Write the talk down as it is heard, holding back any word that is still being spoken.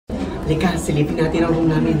Halika, silipin natin ang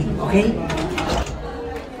room namin, okay?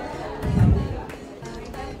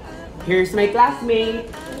 Here's my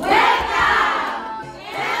classmate. Welcome!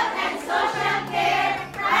 Health and Social Care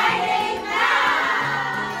Friday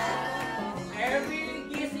class!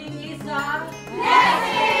 Every kissing is a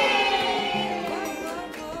blessing!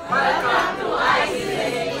 Welcome to ICSA!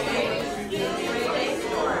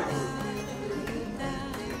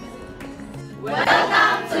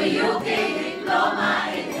 Welcome to UK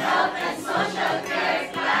Diploma in Health and Social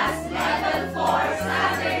Care Class Level 4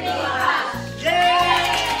 Saturday class!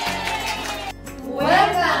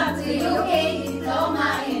 Welcome to UK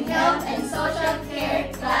Diploma in Health and Social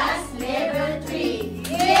Care Class Level 3!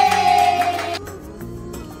 Yay!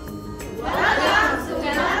 Welcome to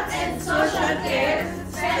Health and Social Care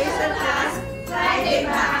Special Class Friday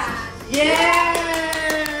class!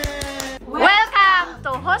 Welcome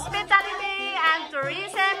to Hospitality and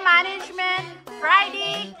Tourism Management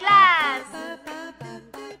Friday class!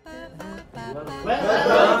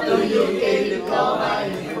 Welcome to UK Diploma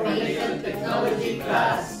in Information Technology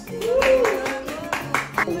class. Welcome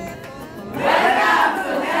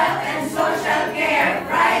to Health and Social Care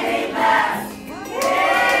Friday class!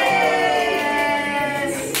 Yes!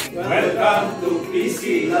 Welcome to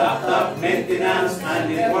PC, Laptop Maintenance and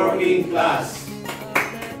Networking class.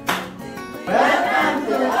 Welcome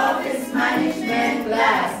to Office Management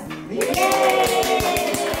class!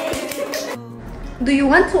 Do you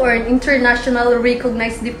want to earn international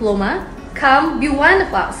recognized diploma? Come be one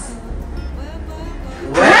of us.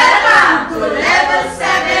 Welcome to Level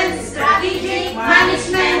 7 Strategic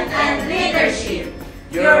Management and Leadership,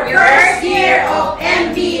 your first year of MBA.